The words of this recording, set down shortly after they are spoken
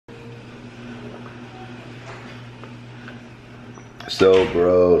So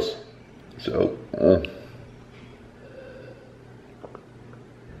gross. So.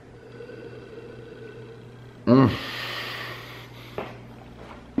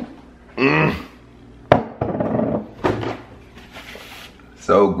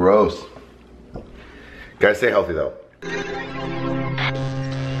 So gross. Gotta stay healthy though.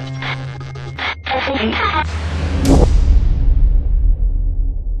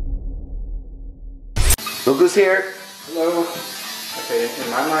 Look who's here. Hello. Okay, in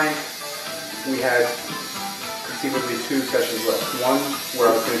my mind, we had conceivably 2 sessions left. One where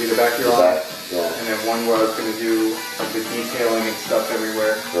I was going to do the backyard, and then one where I was going to do like the detailing and stuff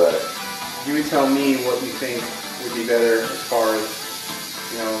everywhere. Right. You tell me what you think would be better as far as,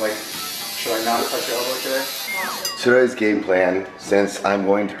 you know, like, should I not touch your elbow today? Today's game plan, since I'm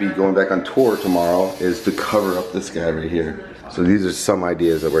going to be going back on tour tomorrow, is to cover up this guy right here. So these are some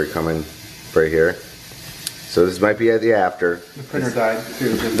ideas that we're coming right here. So this might be at the after. The printer died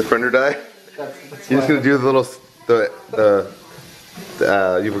too. The printer died? That's You're just gonna do the little,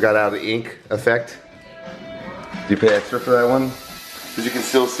 you forgot how the ink effect? Do you pay extra for that one? Because you can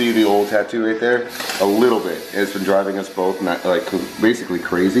still see the old tattoo right there, a little bit. It's been driving us both like basically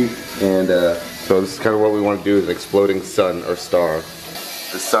crazy. And so this is kind of what we want to do, is an exploding sun or star.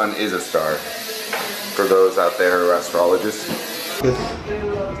 The sun is a star. For those out there who are astrologists. As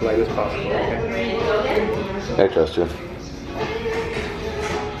light as possible, okay? I trust you. I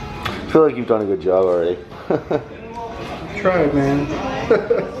feel like you've done a good job already. Tried, man.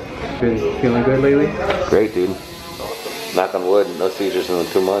 Been feeling good lately? Great, dude. Knock on wood, no seizures in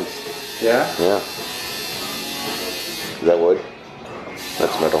 2 months. Yeah? Yeah. Is that wood?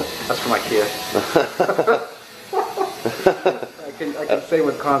 That's metal. That's for my kid. I can say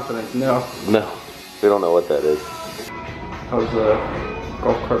with confidence, no. No, they don't know what that is. How's the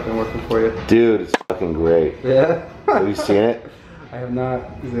golf cart been working for you? Dude, it's fucking great. Yeah? Have you seen it? I have not.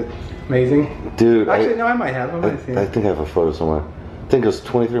 Is it amazing? Dude, actually, no, I might have. I might have seen I it. think I have a photo somewhere. I think it was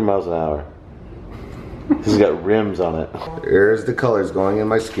 23 miles an hour. This has got rims on it. There's the colors going in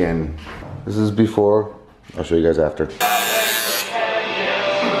my skin. This is before. I'll show you guys after.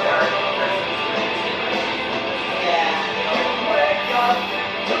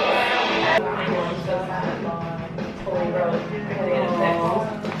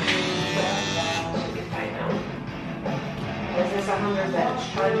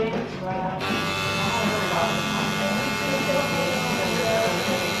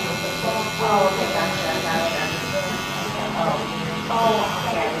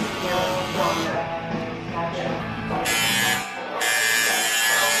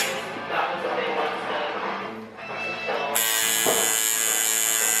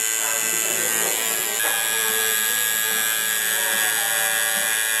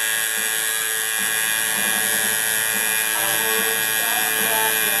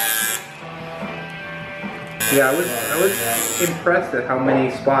 Yeah, I was impressed at how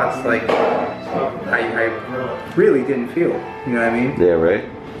many spots like I really didn't feel. You know what I mean? Yeah, right?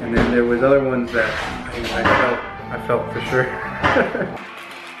 And then there was other ones that I felt for sure.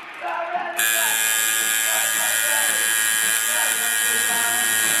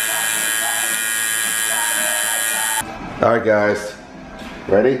 All right, guys.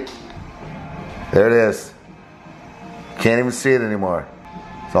 Ready? There it is. Can't even see it anymore.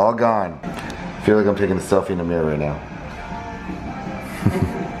 It's all gone. I feel like I'm taking a selfie in the mirror right now.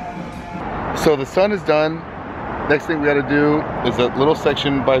 So the sun is done. Next thing we gotta do is a little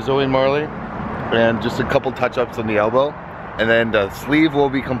section by Zoe and Marley and just a couple touch-ups on the elbow. And then the sleeve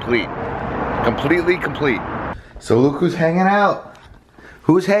will be complete. Completely complete. So look who's hanging out.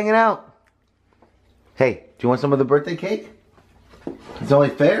 Who's hanging out? Hey, do you want some of the birthday cake? It's only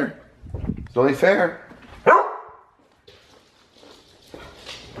fair. It's only fair.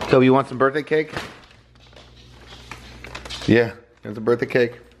 Kobe, you want some birthday cake? Yeah, here's a birthday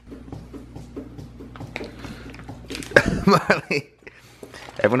cake. Marley,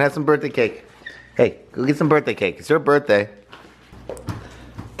 everyone has some birthday cake. Hey, go get some birthday cake. It's her birthday.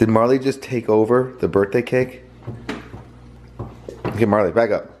 Did Marley just take over the birthday cake? Okay, Marley,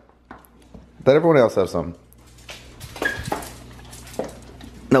 back up. Let everyone else have some.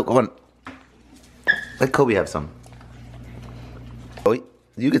 No, go on. Let Kobe have some. Oh,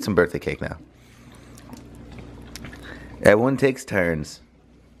 you get some birthday cake now. Everyone takes turns.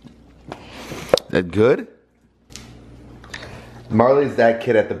 That good? Marley's that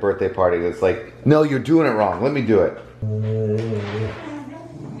kid at the birthday party that's like, no, you're doing it wrong. Let me do it.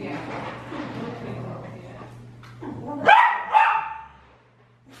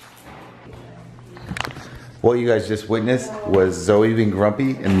 What you guys just witnessed was Zoe being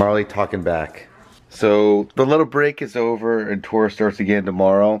grumpy and Marley talking back. So the little break is over and tour starts again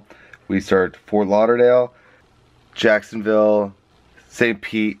tomorrow. We start Fort Lauderdale, Jacksonville, St.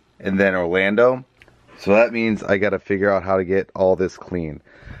 Pete, and then Orlando. So that means I gotta figure out how to get all this clean.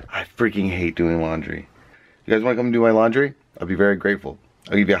 I freaking hate doing laundry. You guys wanna come do my laundry? I'll be very grateful.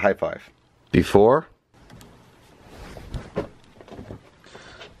 I'll give you a high five. Before.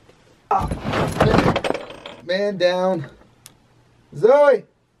 Man down. Zoe!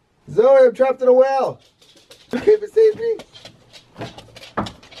 Zoe, I'm trapped in a well! You came to save me?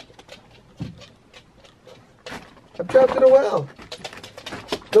 I'm trapped in a well.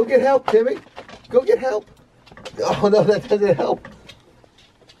 Go get help, Timmy. Go get help. Oh no, that doesn't help.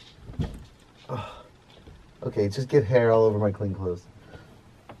 Oh. Okay, just get hair all over my clean clothes.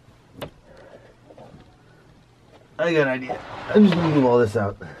 I got an idea. I'm just gonna move all this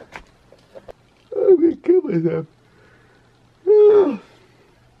out. I'm gonna kill myself. Oh.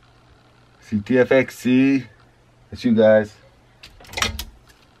 CTFXC. That's you guys.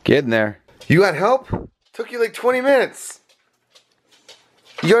 Get in there. You got help? Took you like 20 minutes.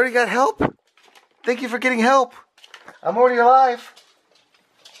 You already got help? Thank you for getting help. I'm already alive.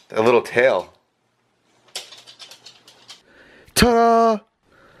 A little tail. Ta-da!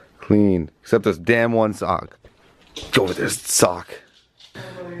 Clean. Except this damn one sock. Go over this sock.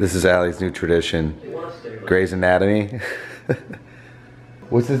 This is Allie's new tradition. Grey's Anatomy.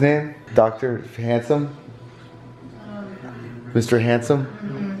 What's his name? Dr. Handsome? Mr.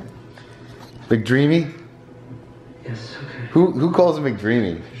 Handsome? McDreamy? Yes, okay. Who calls him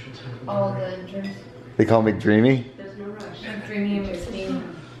McDreamy? All the interns. They call him McDreamy? There's no rush. Dreamy and McSteamy.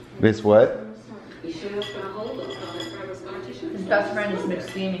 Miss what? You should have got a hold of His best friend is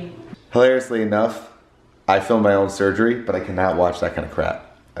McSteamy. Hilariously enough, I filmed my own surgery, but I cannot watch that kind of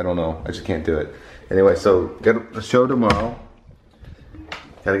crap. I don't know. I just can't do it. Anyway, so get the show tomorrow.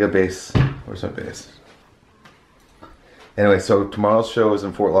 Gotta get bass. Where's my bass? Anyway, so tomorrow's show is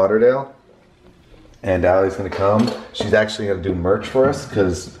in Fort Lauderdale. And Allie's gonna come. She's actually gonna do merch for us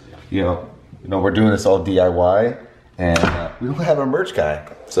because, you know, we're doing this all DIY. And we don't have a merch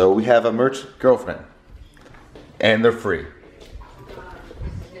guy. So we have a merch girlfriend. And they're free.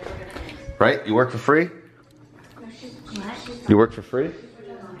 Right? You work for free? You work for free?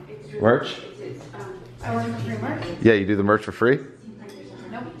 Merch? I work for free merch. Yeah, you do the merch for free?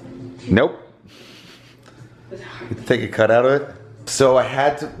 Nope. Nope. You take a cut out of it? So I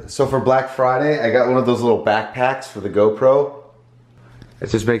had to, so for Black Friday, I got one of those little backpacks for the GoPro. It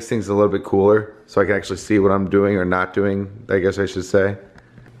just makes things a little bit cooler, so I can actually see what I'm doing or not doing, I guess I should say.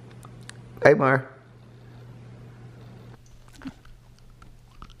 Hey, Mar.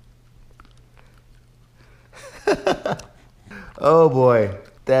 Oh boy,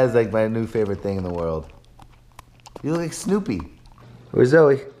 that is like my new favorite thing in the world. You look like Snoopy. Where's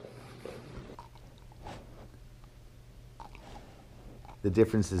Zoe? The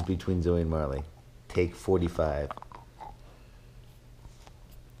differences between Zoe and Marley. Take 45.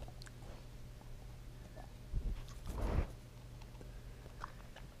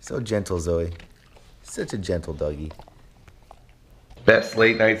 So gentle, Zoe. Such a gentle doggy. Best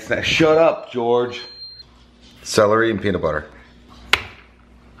late night snack. Shut up, George. Celery and peanut butter.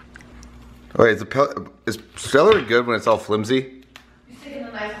 Oh, wait, is celery good when it's all flimsy? You stick it in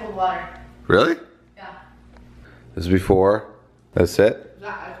the nice cold water. Really? Yeah. This is before. That's it? Is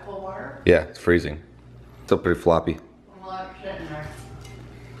that ice cold water? Yeah, it's freezing. Still pretty floppy. Well, I put it in there.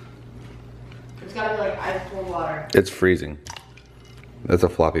 It's gotta be like ice cold water. It's freezing. That's a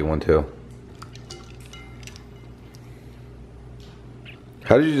floppy one too.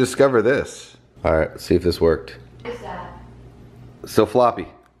 How did you discover this? All right, let's see if this worked. What is that? Still floppy.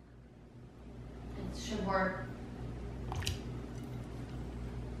 It should work.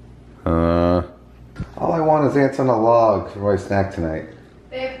 All I want is ants on a log for my snack tonight.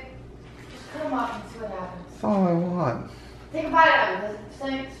 Babe, just cut them off and see what happens. That's all I want. Take a bite out of it. If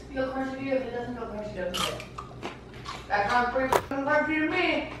something feels crunchy to you, if it doesn't feel crunchy, don't eat it. That sounds pretty crunchy to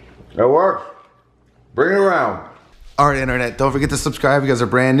me. That works. Bring it around. All right, internet, don't forget to subscribe if you guys are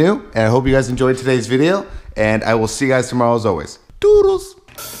brand new. And I hope you guys enjoyed today's video. And I will see you guys tomorrow as always. Doodles.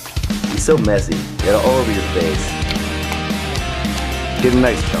 He's so messy. Get it all over your face. Get a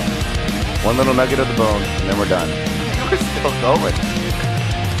nice chunk. One little nugget of the bone, and then we're done. We're still going.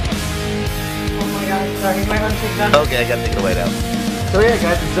 Oh my god, sorry, you might want to take that. Okay, I gotta take it away now. So yeah,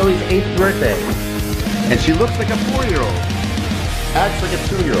 guys, it's Zoe's 8th birthday. And she looks like a 4-year-old. Acts like a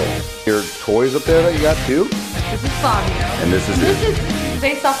 2-year-old. Your toys up there that you got too? This is Fabio. And this is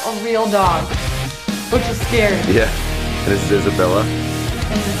based off a real dog, which is scary. Yeah. And this is Isabella.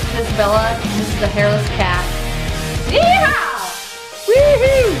 And this is Isabella, and this is the hairless cat. Yeehaw!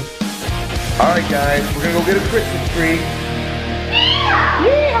 Woohoo! Alright guys, we're gonna go get a Christmas tree.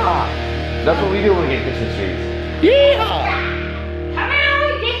 Yeah! That's what we do when we get Christmas trees. Yeah!